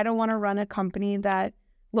 and I don't want to run a company that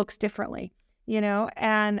looks differently,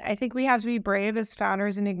 And I think we have to be brave as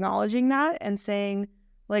founders in acknowledging that and saying,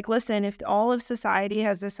 like, listen, if all of society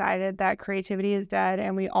has decided that creativity is dead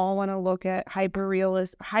and we all want to look at hyper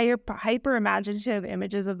imaginative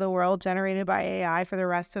images of the world generated by AI for the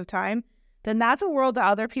rest of time, then that's a world that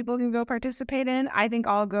other people can go participate in. I think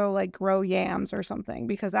I'll go like grow yams or something,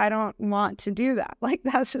 because I don't want to do that. Like,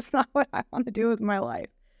 that's just not what I want to do with my life.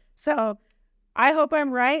 So I hope I'm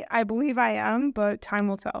right. I believe I am, but time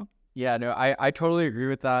will tell. Yeah, no, I totally agree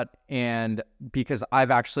with that. And because I've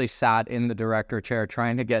actually sat in the director chair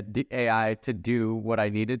trying to get AI to do what I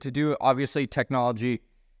needed to do. Obviously, technology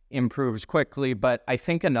improves quickly, but I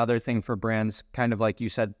think another thing for brands, kind of like you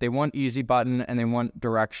said, they want easy button and they want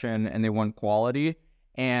direction and they want quality.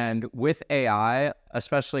 And with AI,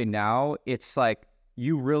 especially now, it's like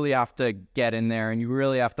you really have to get in there and you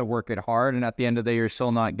really have to work it hard. And at the end of the day, you're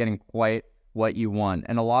still not getting quite what you want.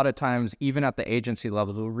 And a lot of times, even at the agency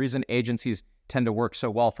level, the reason agencies tend to work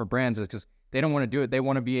so well for brands is because they don't want to do it. They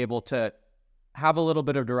want to be able to have a little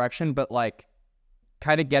bit of direction, but like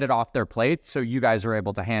kind of get it off their plate so you guys are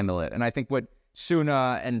able to handle it. And I think what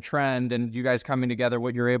Suna and Trend and you guys coming together,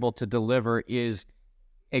 what you're able to deliver is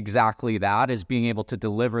exactly that, is being able to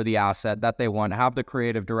deliver the asset that they want, have the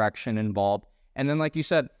creative direction involved. And then, like you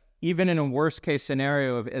said, even in a worst case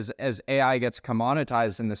scenario, as AI gets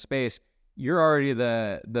commoditized in the space, you're already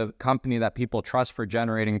the company that people trust for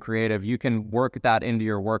generating creative. You can work that into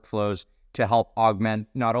your workflows to help augment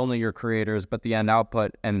not only your creators, but the end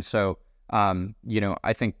output. And so,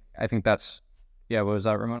 I think that's, yeah, what was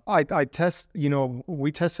that, Ramon?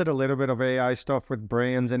 We tested a little bit of AI stuff with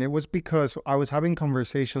brands, and it was because I was having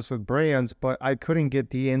conversations with brands, but I couldn't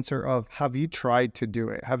get the answer of, have you tried to do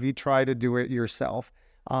it? Have you tried to do it yourself?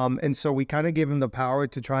 And so we kind of gave them the power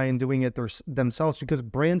to try and doing it themselves, because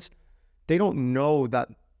brands, they don't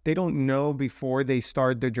know before they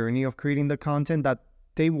start the journey of creating the content that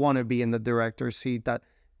they want to be in the director's seat, that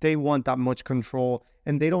they want that much control.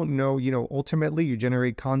 And they don't know, ultimately you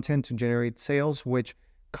generate content to generate sales, which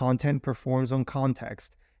content performs on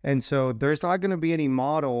context. And so there's not going to be any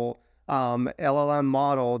model, LLM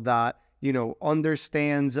model that,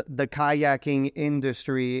 understands the kayaking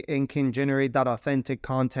industry and can generate that authentic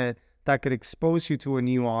content that could expose you to a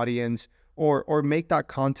new audience, or make that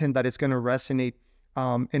content that is going to resonate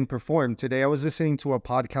and perform. Today, I was listening to a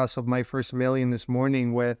podcast of My First Million this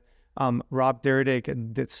morning with Rob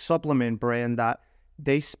Dyrdek, the supplement brand, that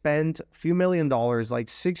they spent a few $1 million, like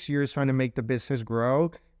 6 years, trying to make the business grow.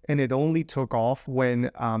 And it only took off when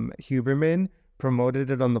Huberman promoted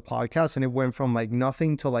it on the podcast, and it went from like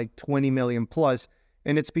nothing to like 20 million plus.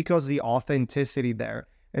 And it's because the authenticity there.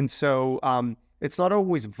 And so it's not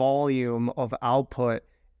always volume of output,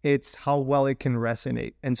 it's how well it can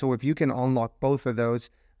resonate. And so if you can unlock both of those,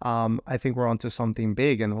 I think we're onto something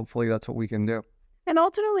big, and hopefully that's what we can do. And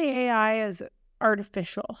ultimately, AI is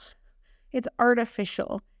artificial. It's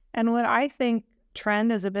artificial. And what I think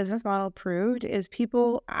Trend as a business model proved is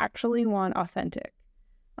people actually want authentic.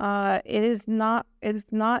 It is not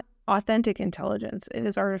authentic intelligence. It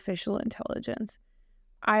is artificial intelligence.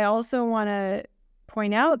 I also want to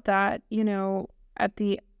point out that, at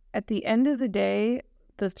the end of the day,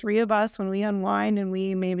 the three of us, when we unwind and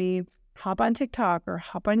we maybe hop on TikTok or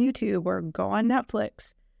hop on YouTube or go on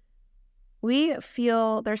Netflix, we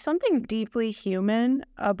feel there's something deeply human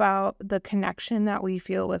about the connection that we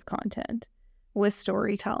feel with content. with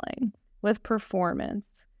storytelling, with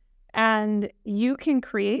performance. And you can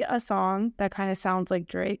create a song that kind of sounds like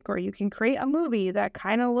Drake, or you can create a movie that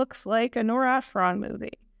kind of looks like a Nora Ephron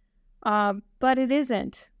movie. But it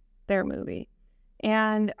isn't their movie.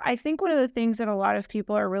 And I think one of the things that a lot of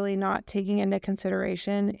people are really not taking into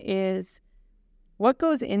consideration is what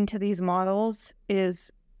goes into these models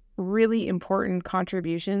is really important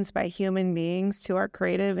contributions by human beings to our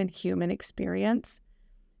creative and human experience.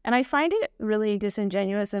 And I find it really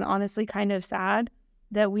disingenuous and honestly kind of sad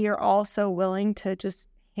that we are all so willing to just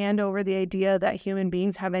hand over the idea that human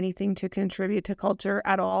beings have anything to contribute to culture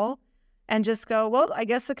at all and just go, well, I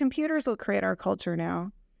guess the computers will create our culture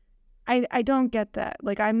now. I don't get that.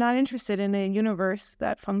 Like, I'm not interested in a universe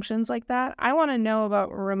that functions like that. I want to know about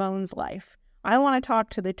Ramon's life. I want to talk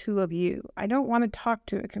to the two of you. I don't want to talk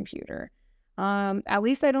to a computer. At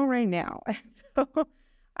least I don't right now. So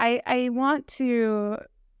I want to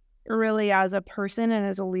really, as a person and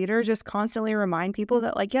as a leader, just constantly remind people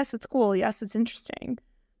that, like, yes, it's cool. Yes, it's interesting.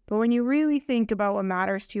 But when you really think about what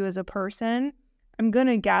matters to you as a person, I'm going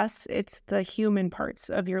to guess it's the human parts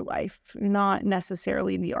of your life, not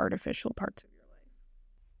necessarily the artificial parts of your life.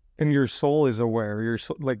 And your soul is aware. You're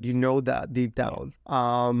like, you know that deep down.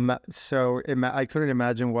 So I couldn't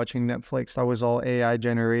imagine watching Netflix that was all AI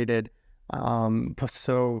generated.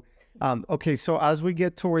 Okay, so as we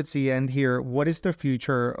get towards the end here, what is the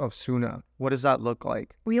future of Suna? What does that look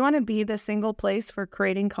like? We want to be the single place for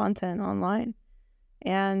creating content online.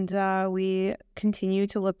 And we continue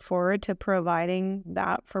to look forward to providing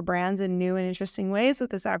that for brands in new and interesting ways with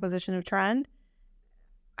this acquisition of Trend.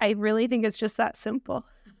 I really think it's just that simple.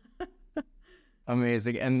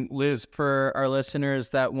 Amazing. And Liz, for our listeners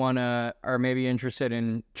that are maybe interested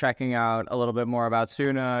in checking out a little bit more about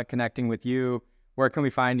Suna, connecting with you, where can we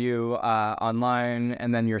find you online?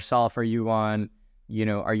 And then yourself, are you on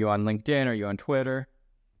LinkedIn? Are you on Twitter?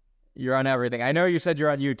 You're on everything. I know you said you're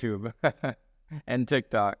on YouTube and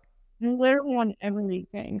TikTok. I'm literally on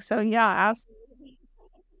everything. So yeah, absolutely.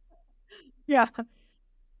 Yeah.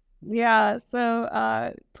 Yeah.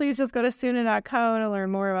 So please just go to Suna.co to learn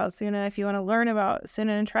more about Suna. If you want to learn about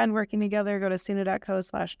Suna and Trend working together, go to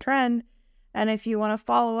Suna.co/trend. And if you want to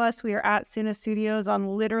follow us, we are at Suna Studios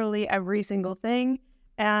on literally every single thing.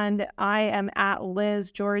 And I am at Liz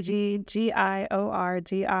Giorgi,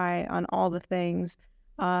 Giorgi on all the things.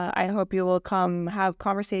 I hope you will come have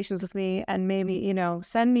conversations with me and maybe,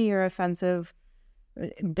 send me your offensive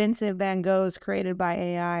Vincent van Goghs created by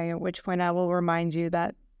AI, at which point I will remind you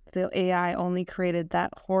that the AI only created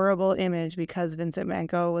that horrible image because Vincent van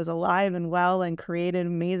Gogh was alive and well and created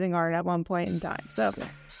amazing art at one point in time. So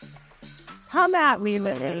come at me,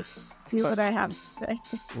 Liz. See what I have to say.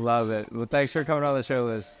 Love it. Well, thanks for coming on the show,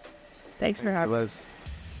 Liz. Thanks for having me. Liz.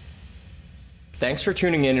 Thanks for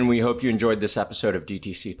tuning in, and we hope you enjoyed this episode of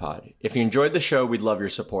DTC Pod. If you enjoyed the show, we'd love your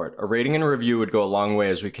support. A rating and a review would go a long way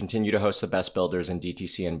as we continue to host the best builders in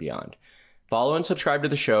DTC and beyond. Follow and subscribe to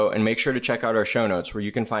the show, and make sure to check out our show notes where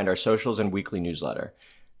you can find our socials and weekly newsletter.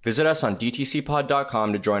 Visit us on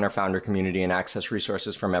dtcpod.com to join our founder community and access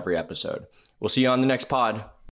resources from every episode. We'll see you on the next pod.